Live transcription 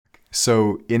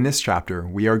So, in this chapter,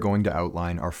 we are going to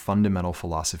outline our fundamental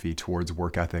philosophy towards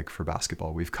work ethic for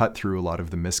basketball. We've cut through a lot of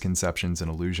the misconceptions and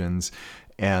illusions,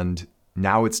 and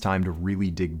now it's time to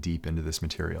really dig deep into this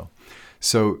material.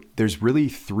 So, there's really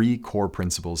three core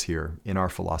principles here in our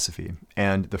philosophy.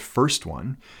 And the first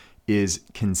one is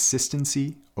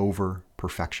consistency over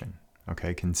perfection.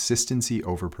 Okay, consistency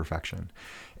over perfection.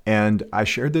 And I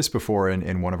shared this before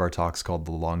in one of our talks called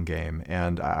The Long Game,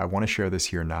 and I want to share this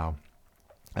here now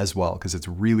as well, because it's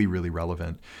really, really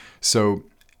relevant. So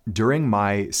during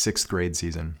my sixth grade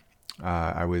season,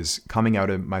 I was coming out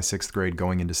of my sixth grade,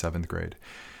 going into seventh grade.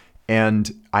 And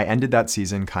I ended that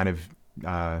season kind of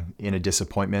in a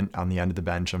disappointment on the end of the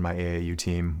bench on my AAU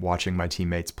team, watching my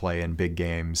teammates play in big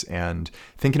games and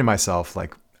thinking to myself,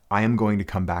 like, I am going to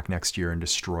come back next year and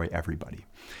destroy everybody.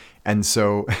 And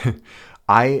so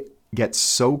I get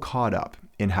so caught up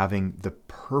in having the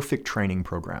perfect training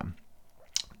program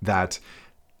that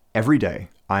every day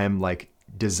I am like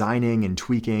designing and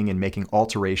tweaking and making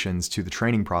alterations to the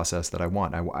training process that I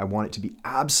want. I want it to be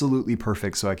absolutely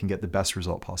perfect so I can get the best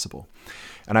result possible.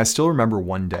 And I still remember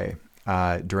one day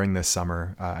during this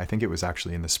summer, I think it was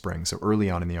actually in the spring, so early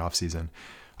on in the off season,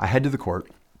 I head to the court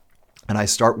and I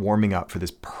start warming up for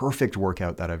this perfect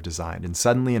workout that I've designed. And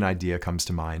suddenly an idea comes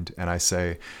to mind and I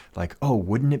say like, oh,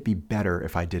 wouldn't it be better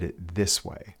if I did it this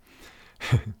way?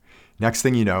 Next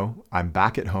thing you know, I'm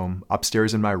back at home,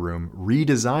 upstairs in my room,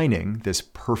 redesigning this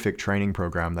perfect training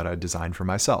program that I designed for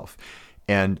myself.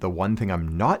 And the one thing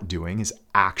I'm not doing is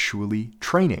actually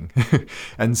training.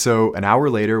 And so an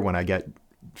hour later, when I get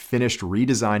finished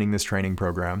redesigning this training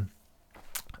program,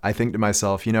 I think to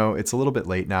myself, it's a little bit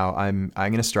late now. I'm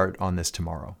going to start on this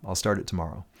tomorrow. I'll start it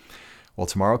tomorrow. Well,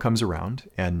 tomorrow comes around,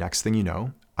 and next thing you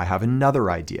know, I have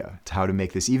another idea to how to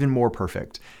make this even more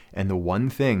perfect. And the one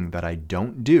thing that I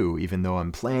don't do, even though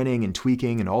I'm planning and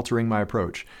tweaking and altering my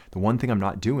approach, the one thing I'm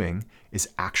not doing is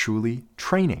actually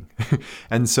training.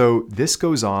 And so this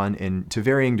goes on to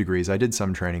varying degrees. I did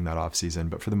some training that off season,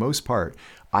 but for the most part,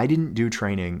 I didn't do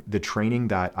the training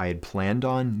that I had planned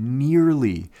on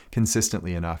nearly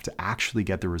consistently enough to actually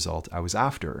get the result I was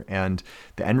after. And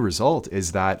the end result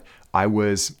is that I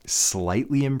was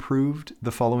slightly improved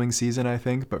the following season, I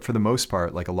think, but for the most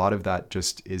part, like a lot of that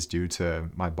just is due to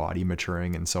my body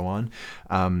maturing and so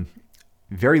on.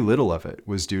 Very little of it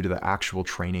was due to the actual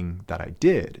training that I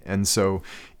did. And so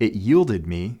it yielded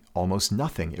me almost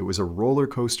nothing. It was a roller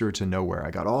coaster to nowhere.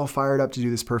 I got all fired up to do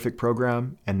this perfect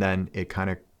program, and then it kind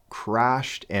of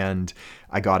crashed, and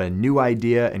I got a new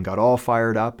idea and got all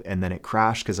fired up, and then it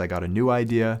crashed because I got a new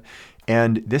idea.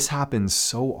 And this happens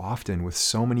so often with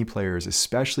so many players,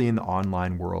 especially in the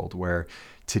online world, where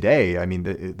today, I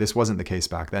mean, this wasn't the case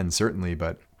back then, certainly,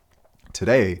 but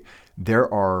today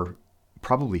there are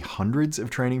probably hundreds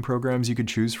of training programs you could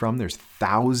choose from. There's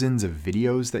thousands of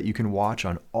videos that you can watch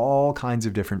on all kinds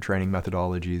of different training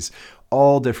methodologies,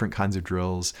 all different kinds of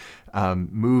drills,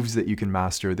 moves that you can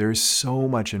master. There's so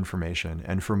much information.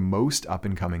 And for most up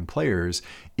and coming players,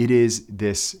 it is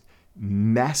this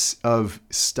mess of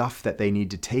stuff that they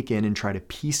need to take in and try to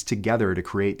piece together to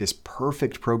create this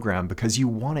perfect program because you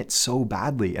want it so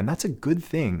badly. And that's a good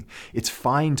thing. It's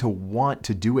fine to want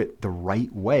to do it the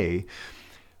right way.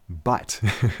 But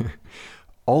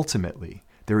ultimately,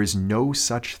 there is no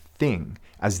such thing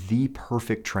as the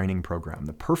perfect training program.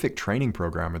 The perfect training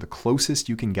program, or the closest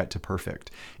you can get to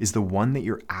perfect, is the one that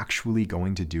you're actually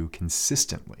going to do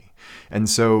consistently. And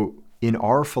so in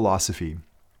our philosophy,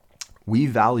 we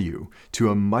value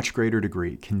to a much greater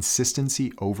degree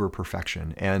consistency over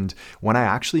perfection. And when I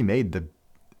actually made the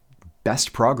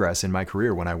best progress in my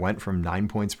career, when I went from 9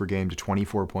 points per game to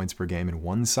 24 points per game in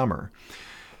one summer,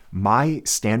 my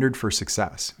standard for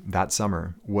success that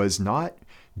summer was not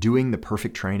doing the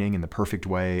perfect training in the perfect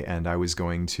way, and I was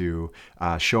going to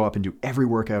show up and do every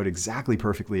workout exactly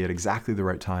perfectly at exactly the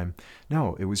right time.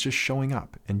 No, it was just showing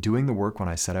up and doing the work when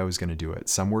I said I was going to do it.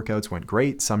 Some workouts went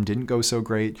great, some didn't go so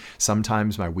great.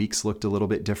 Sometimes my weeks looked a little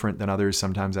bit different than others.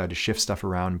 Sometimes I had to shift stuff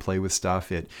around and play with stuff.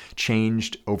 It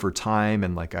changed over time,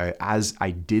 and as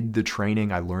I did the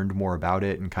training, I learned more about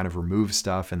it and kind of removed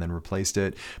stuff and then replaced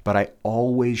it. But I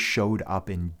always showed up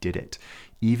and did it.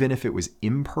 Even if it was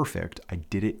imperfect, I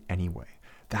did it anyway.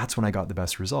 That's when I got the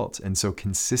best results. And so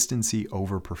consistency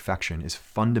over perfection is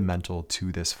fundamental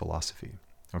to this philosophy.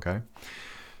 Okay.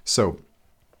 So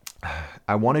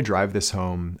I want to drive this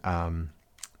home.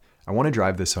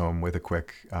 With a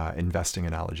quick investing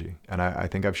analogy. And I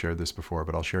think I've shared this before,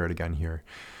 but I'll share it again here.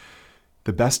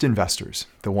 The best investors,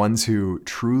 the ones who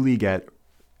truly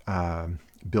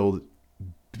build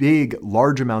big,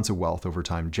 large amounts of wealth over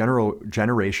time,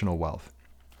 generational wealth.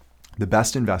 The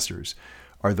best investors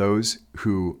are those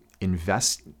who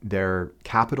invest their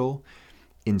capital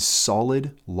in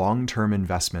solid long-term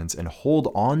investments and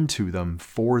hold on to them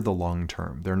for the long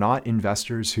term. They're not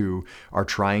investors who are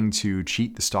trying to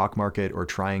cheat the stock market or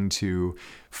trying to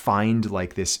find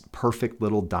like this perfect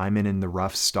little diamond in the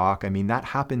rough stock. I mean, that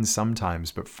happens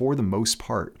sometimes, but for the most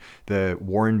part, the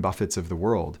Warren Buffetts of the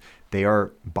world, they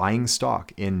are buying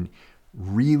stock in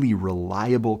really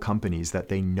reliable companies that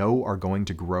they know are going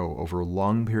to grow over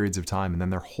long periods of time, and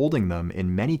then they're holding them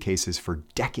in many cases for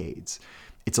decades.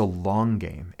 It's a long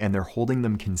game, and they're holding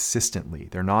them consistently.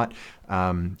 They're not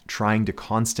trying to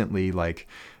constantly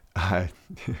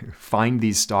find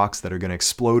these stocks that are going to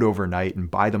explode overnight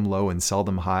and buy them low and sell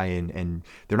them high. And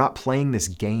they're not playing this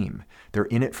game. They're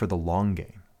in it for the long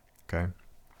game. Okay.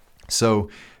 So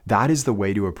that is the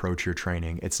way to approach your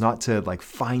training. It's not to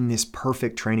find this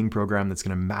perfect training program that's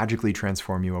going to magically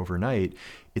transform you overnight.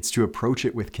 It's to approach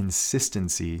it with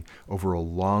consistency over a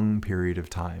long period of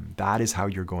time. That is how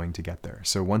you're going to get there.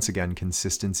 So once again,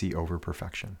 consistency over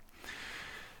perfection.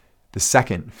 The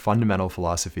second fundamental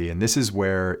philosophy, and this is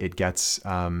where it gets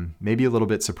maybe a little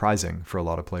bit surprising for a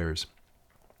lot of players.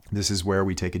 This is where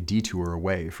we take a detour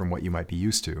away from what you might be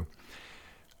used to.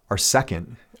 Our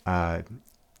second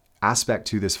aspect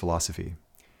to this philosophy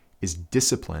is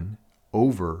discipline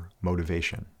over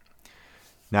motivation.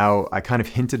 Now, I kind of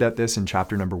hinted at this in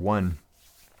chapter number 1,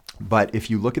 but if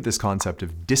you look at this concept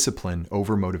of discipline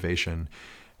over motivation,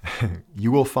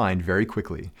 you will find very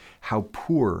quickly how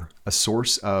poor a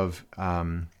source of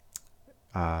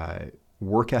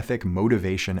work ethic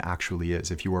motivation actually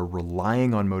is. If you are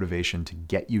relying on motivation to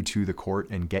get you to the court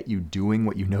and get you doing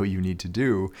what you know you need to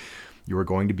do, you are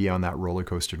going to be on that roller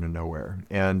coaster to nowhere.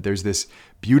 And there's this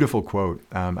beautiful quote.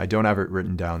 I don't have it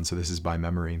written down, so this is by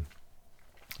memory.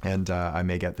 And I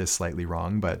may get this slightly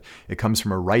wrong, but it comes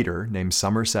from a writer named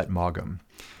Somerset Maugham.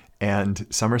 And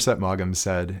Somerset Maugham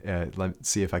said, let's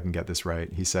see if I can get this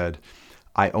right. He said,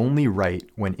 "I only write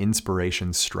when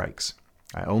inspiration strikes.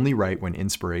 I only write when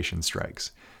inspiration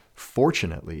strikes.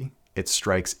 Fortunately, it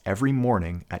strikes every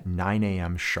morning at 9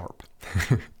 a.m. sharp."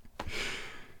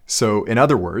 So in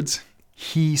other words,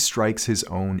 he strikes his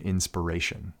own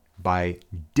inspiration by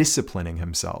disciplining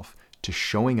himself to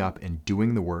showing up and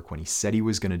doing the work when he said he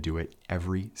was going to do it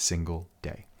every single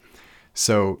day.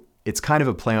 So it's kind of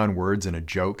a play on words and a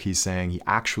joke. He's saying he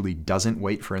actually doesn't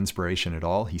wait for inspiration at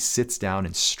all. He sits down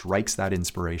and strikes that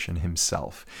inspiration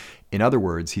himself. In other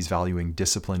words, he's valuing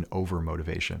discipline over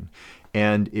motivation.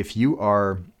 And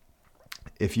I'll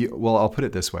put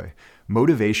it this way.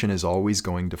 Motivation is always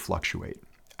going to fluctuate.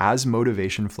 As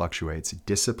motivation fluctuates,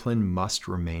 discipline must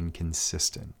remain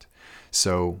consistent.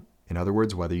 So, in other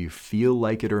words, whether you feel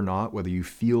like it or not, whether you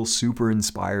feel super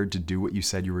inspired to do what you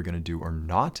said you were going to do or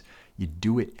not, you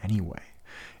do it anyway.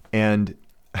 And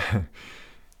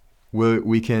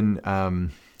we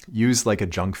can use a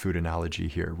junk food analogy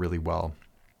here really well.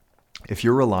 If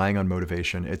you're relying on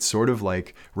motivation, it's sort of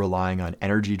like relying on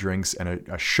energy drinks and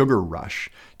a sugar rush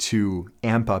to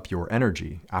amp up your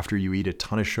energy. After you eat a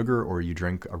ton of sugar or you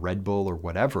drink a Red Bull or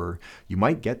whatever, you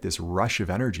might get this rush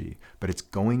of energy, but it's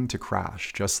going to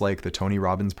crash. Just like the Tony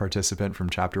Robbins participant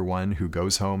from chapter 1 who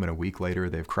goes home and a week later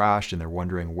they've crashed and they're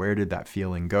wondering, where did that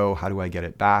feeling go? How do I get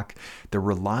it back? They're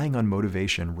relying on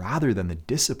motivation rather than the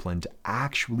discipline to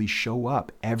actually show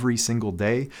up every single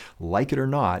day, like it or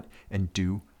not, and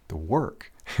do the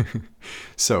work.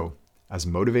 So as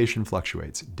motivation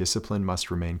fluctuates, discipline must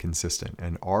remain consistent.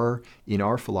 And in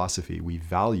our philosophy, we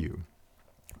value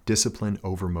discipline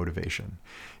over motivation.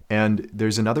 And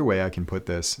there's another way I can put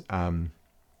this.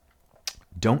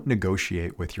 Don't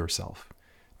negotiate with yourself.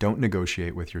 Don't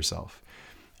negotiate with yourself.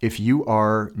 If you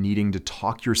are needing to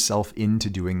talk yourself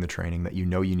into doing the training that you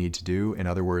know you need to do, in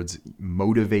other words,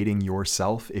 motivating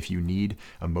yourself, if you need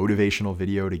a motivational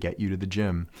video to get you to the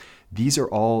gym, these are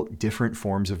all different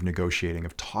forms of negotiating,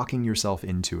 of talking yourself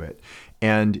into it.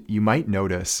 And you might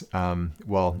notice,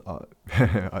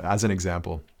 as an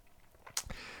example,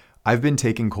 I've been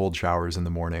taking cold showers in the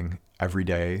morning every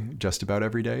day, just about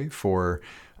every day, for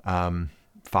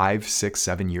 5, 6,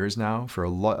 7 years now, for a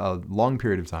long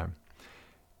period of time.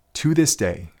 To this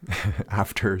day,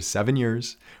 after 7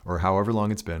 years or however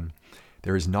long it's been,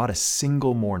 there is not a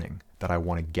single morning that I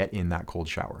want to get in that cold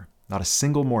shower. Not a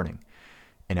single morning.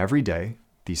 And every day,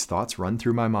 these thoughts run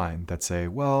through my mind that say,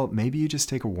 well, maybe you just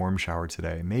take a warm shower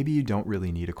today. Maybe you don't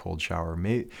really need a cold shower.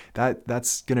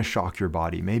 That's going to shock your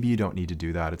body. Maybe you don't need to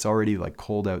do that. It's already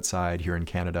cold outside here in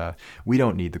Canada. We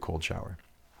don't need the cold shower.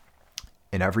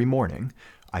 And every morning,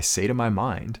 I say to my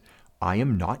mind, I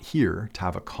am not here to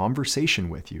have a conversation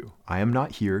with you. I am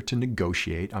not here to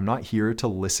negotiate. I'm not here to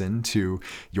listen to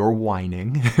your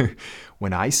whining.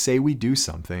 When I say we do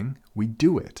something, we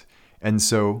do it. And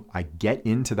so I get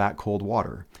into that cold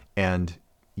water, and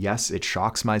yes, it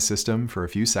shocks my system for a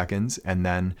few seconds, and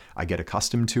then I get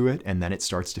accustomed to it, and then it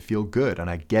starts to feel good. And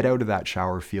I get out of that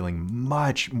shower feeling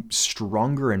much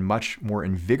stronger and much more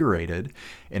invigorated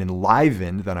and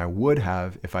enlivened than I would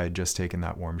have if I had just taken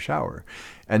that warm shower.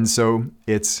 And so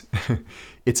it's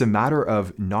a matter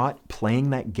of not playing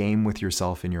that game with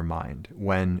yourself in your mind.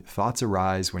 When thoughts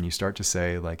arise, when you start to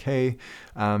say like, hey,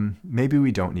 maybe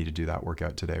we don't need to do that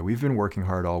workout today. We've been working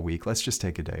hard all week. Let's just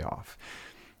take a day off.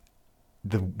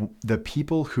 The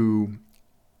people who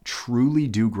truly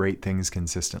do great things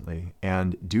consistently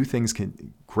and do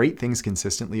great things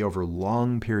consistently over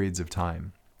long periods of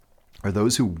time are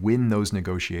those who win those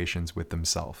negotiations with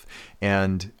themselves,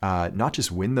 and not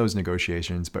just win those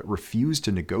negotiations, but refuse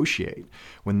to negotiate.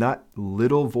 When that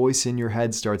little voice in your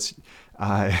head starts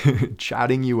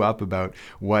chatting you up about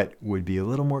what would be a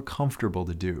little more comfortable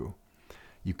to do,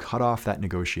 you cut off that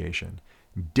negotiation.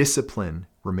 Discipline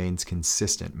remains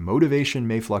consistent. Motivation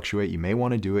may fluctuate. You may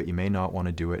want to do it. You may not want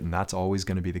to do it. And that's always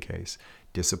going to be the case.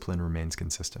 Discipline remains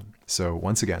consistent. So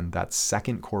once again, that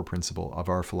second core principle of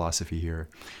our philosophy here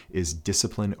is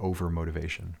discipline over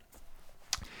motivation.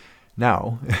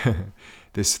 Now,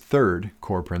 this third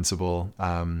core principle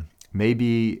may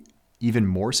be even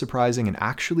more surprising and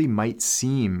actually might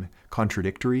seem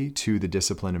contradictory to the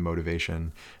discipline and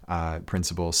motivation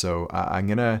principle. So I'm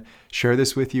going to share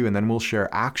this with you, and then we'll share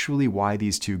actually why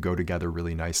these two go together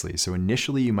really nicely. So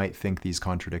initially you might think these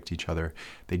contradict each other.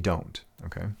 They don't,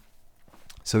 okay?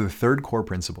 So the third core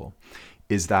principle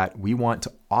is that we want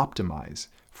to optimize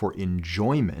for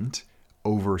enjoyment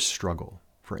over struggle.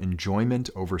 For enjoyment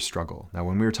over struggle. Now,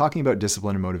 when we were talking about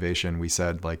discipline and motivation, we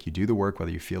said like you do the work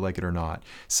whether you feel like it or not.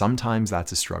 Sometimes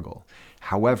that's a struggle.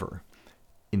 However,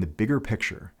 in the bigger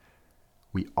picture,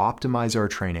 we optimize our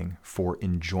training for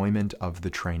enjoyment of the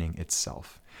training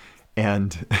itself.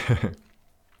 And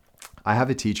I have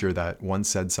a teacher that once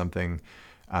said something,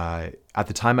 at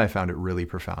the time I found it really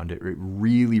profound. It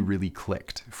really, really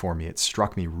clicked for me. It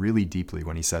struck me really deeply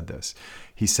when he said this.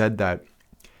 He said that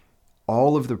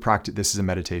all of the practice, this is a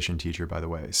meditation teacher, by the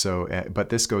way, so, but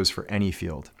this goes for any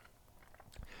field.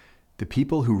 The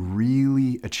people who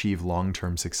really achieve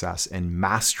long-term success and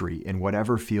mastery in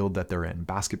whatever field that they're in,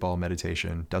 basketball,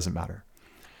 meditation, doesn't matter.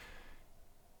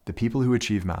 The people who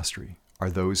achieve mastery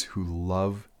are those who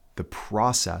love the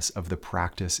process of the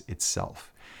practice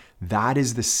itself. That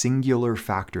is the singular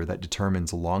factor that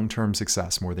determines long-term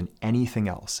success more than anything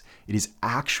else. It is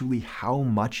actually how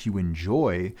much you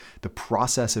enjoy the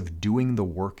process of doing the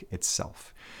work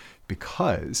itself.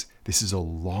 Because this is a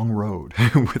long road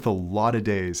with a lot of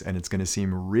days, and it's going to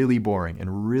seem really boring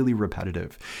and really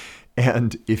repetitive.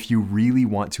 And if you really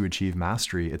want to achieve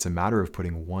mastery, it's a matter of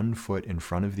putting one foot in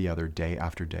front of the other day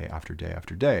after day after day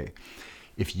after day.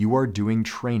 If you are doing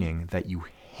training that you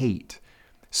hate,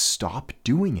 stop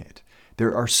doing it.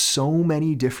 There are so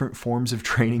many different forms of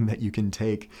training that you can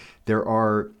take. There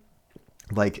are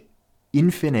like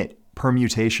infinite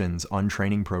permutations on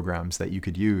training programs that you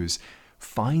could use.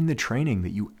 Find the training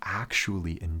that you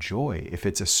actually enjoy. If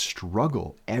it's a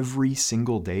struggle every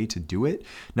single day to do it,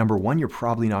 number one, you're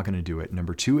probably not going to do it.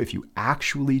 Number two, if you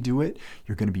actually do it,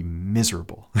 you're going to be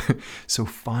miserable. So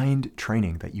find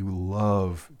training that you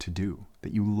love to do,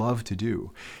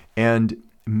 And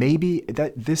maybe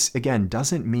that this, again,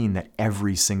 doesn't mean that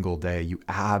every single day you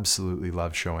absolutely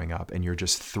love showing up and you're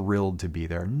just thrilled to be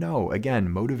there. No,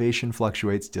 again, motivation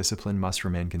fluctuates, discipline must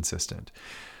remain consistent.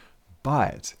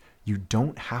 But you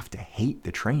don't have to hate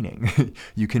the training.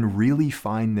 You can really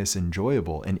find this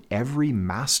enjoyable. And every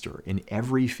master in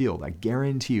every field, I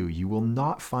guarantee you will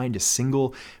not find a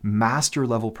single master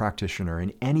level practitioner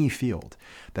in any field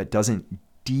that doesn't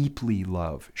deeply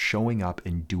love showing up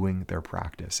and doing their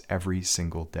practice every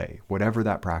single day, whatever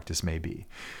that practice may be.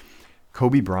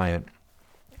 Kobe Bryant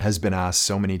has been asked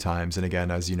so many times, and again,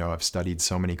 as you know, I've studied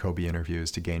so many Kobe interviews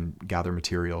to gather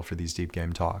material for these deep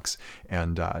game talks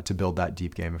and to build that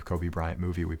Deep Game of Kobe Bryant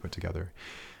movie we put together.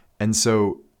 And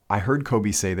so I heard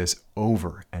Kobe say this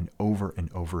over and over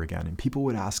and over again. And people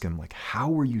would ask him, like, how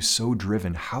were you so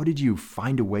driven? How did you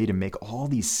find a way to make all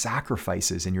these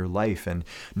sacrifices in your life and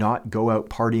not go out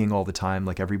partying all the time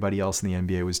like everybody else in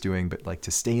the NBA was doing, but like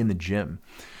to stay in the gym?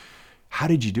 How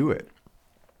did you do it?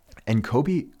 And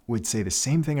Kobe would say the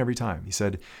same thing every time. He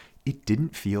said, it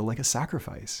didn't feel like a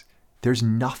sacrifice. there's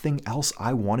nothing else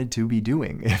I wanted to be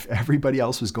doing. If everybody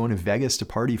else was going to Vegas to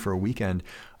party for a weekend,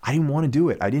 I didn't want to do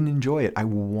it. I didn't enjoy it. I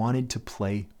wanted to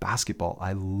play basketball.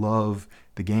 I love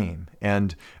the game.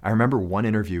 And I remember one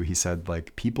interview, he said,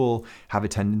 like, people have a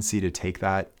tendency to take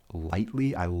that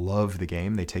lightly. I love the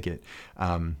game. They take it,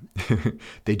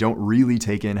 they don't really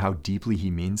take in how deeply he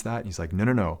means that. And he's like,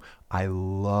 no. I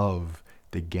love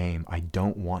the game. I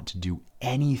don't want to do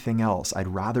anything else. I'd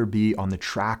rather be on the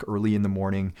track early in the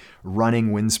morning,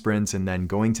 running wind sprints, and then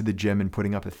going to the gym and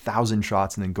putting up 1,000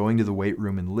 shots, and then going to the weight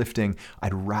room and lifting.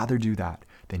 I'd rather do that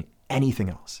than anything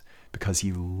else, because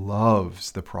he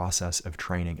loves the process of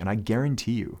training. And I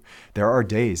guarantee you, there are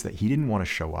days that he didn't want to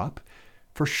show up.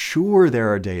 For sure,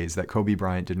 there are days that Kobe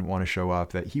Bryant didn't want to show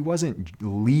up, that he wasn't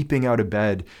leaping out of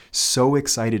bed so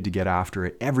excited to get after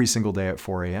it every single day at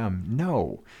 4 a.m.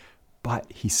 No,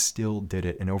 but he still did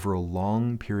it. And over a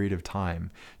long period of time,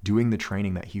 doing the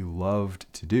training that he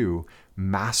loved to do,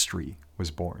 mastery was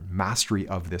born, mastery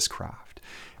of this craft.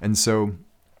 And so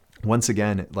once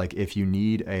again, like, if you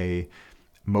need a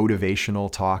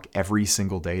motivational talk every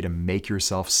single day to make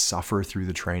yourself suffer through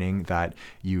the training that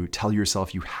you tell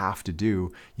yourself you have to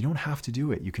do, you don't have to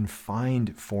do it. You can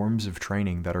find forms of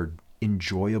training that are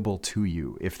enjoyable to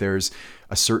you. If there's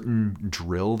a certain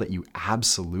drill that you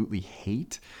absolutely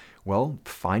hate, well,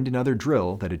 find another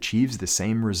drill that achieves the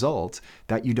same result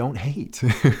that you don't hate.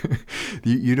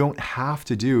 You don't have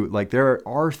to do, like, there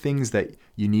are things that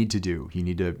you need to do. You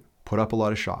need to put up a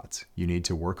lot of shots. You need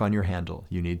to work on your handle.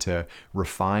 You need to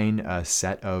refine a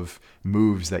set of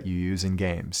moves that you use in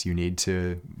games. You need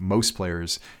to, most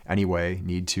players anyway,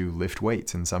 need to lift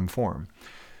weights in some form.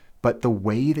 But the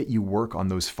way that you work on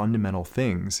those fundamental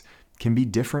things can be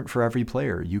different for every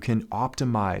player. You can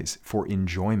optimize for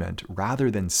enjoyment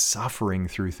rather than suffering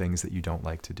through things that you don't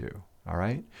like to do. All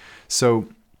right? So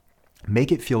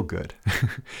make it feel good.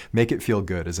 Make it feel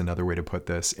good is another way to put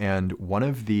this. And one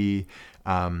of the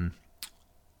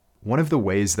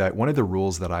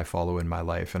rules that I follow in my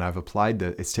life, and I've applied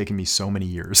that, it's taken me so many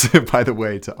years, by the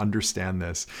way, to understand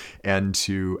this and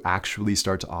to actually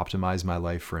start to optimize my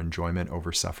life for enjoyment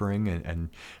over suffering and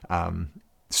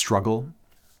struggle.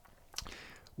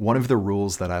 One of the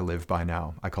rules that I live by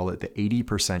now, I call it the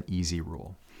 80% easy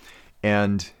rule.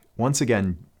 And once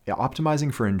again,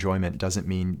 optimizing for enjoyment doesn't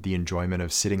mean the enjoyment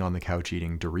of sitting on the couch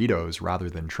eating Doritos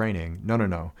rather than training.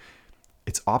 No.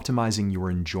 It's optimizing your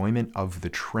enjoyment of the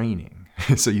training.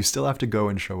 So you still have to go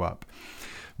and show up.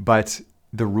 But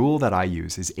the rule that I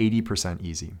use is 80%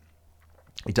 easy.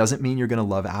 It doesn't mean you're going to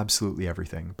love absolutely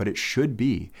everything, but it should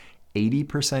be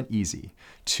 80% easy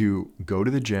to go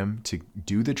to the gym, to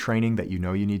do the training that you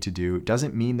know you need to do. It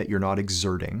doesn't mean that you're not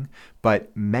exerting,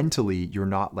 but mentally you're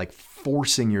not like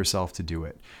forcing yourself to do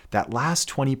it. That last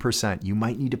 20%, you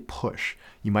might need to push.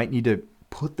 You might need to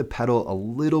put the pedal a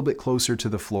little bit closer to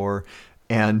the floor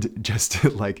and just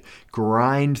like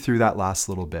grind through that last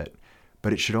little bit.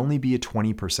 But it should only be a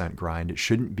 20% grind. It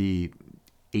shouldn't be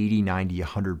 80, 90,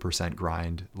 100%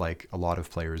 grind like a lot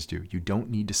of players do. You don't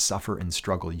need to suffer and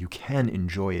struggle. You can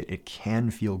enjoy it. It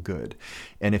can feel good.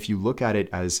 And if you look at it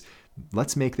as,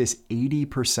 let's make this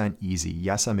 80% easy.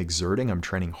 Yes, I'm exerting, I'm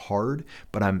training hard,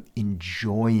 but I'm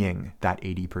enjoying that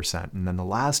 80%. And then the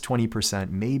last 20%,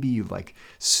 maybe you like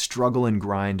struggle and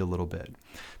grind a little bit.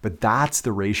 But that's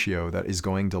the ratio that is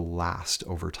going to last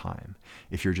over time.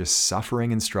 If you're just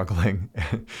suffering and struggling,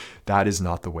 that is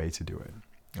not the way to do it.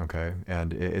 Okay.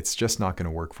 And it's just not going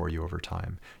to work for you over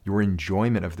time. Your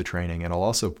enjoyment of the training, and I'll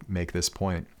also make this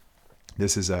point,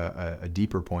 this is a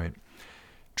deeper point.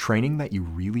 Training that you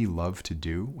really love to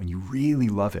do, when you really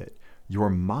love it, your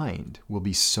mind will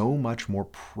be so much more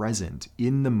present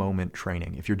in the moment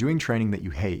training. If you're doing training that you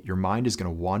hate, your mind is going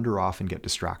to wander off and get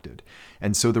distracted.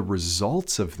 And so the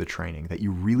results of the training that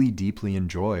you really deeply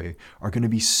enjoy are going to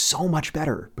be so much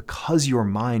better because your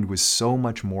mind was so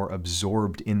much more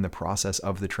absorbed in the process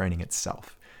of the training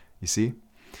itself. You see?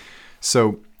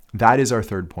 So that is our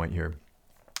third point here.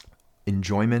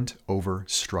 Enjoyment over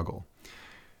struggle.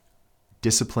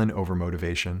 Discipline over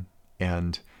motivation,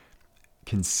 and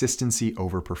consistency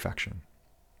over perfection.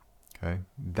 Okay?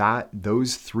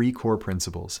 Those three core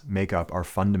principles make up our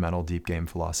fundamental deep game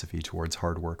philosophy towards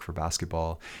hard work for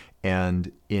basketball.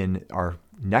 And in our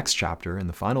next chapter, in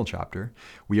the final chapter,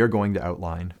 we are going to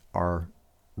outline our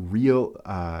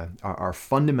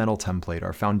fundamental template,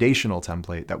 our foundational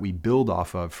template that we build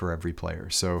off of for every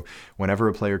player. So whenever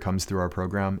a player comes through our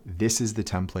program, this is the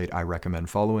template I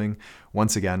recommend following.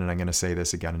 Once again, and I'm going to say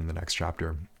this again in the next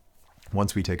chapter,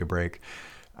 once we take a break,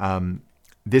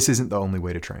 this isn't the only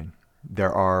way to train.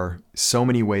 There are so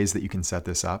many ways that you can set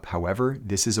this up. However,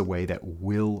 this is a way that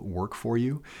will work for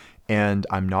you. And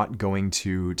I'm not going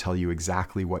to tell you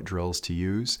exactly what drills to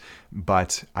use,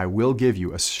 but I will give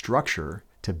you a structure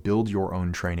to build your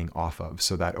own training off of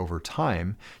so that over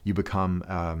time you become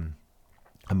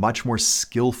a much more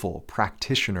skillful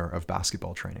practitioner of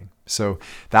basketball training. So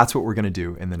that's what we're going to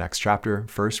do in the next chapter.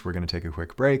 First, we're going to take a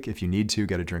quick break. If you need to,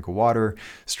 get a drink of water,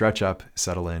 stretch up,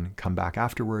 settle in, come back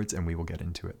afterwards, and we will get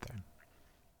into it then.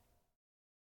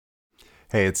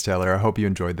 Hey, it's Taylor. I hope you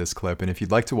enjoyed this clip. And if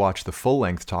you'd like to watch the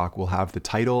full-length talk, we'll have the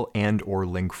title and or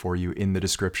link for you in the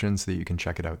description so that you can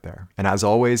check it out there. And as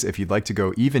always, if you'd like to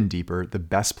go even deeper, the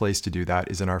best place to do that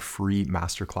is in our free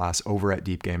masterclass over at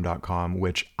deepgame.com,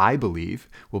 which I believe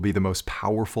will be the most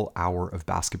powerful hour of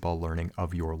basketball learning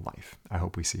of your life. I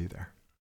hope we see you there.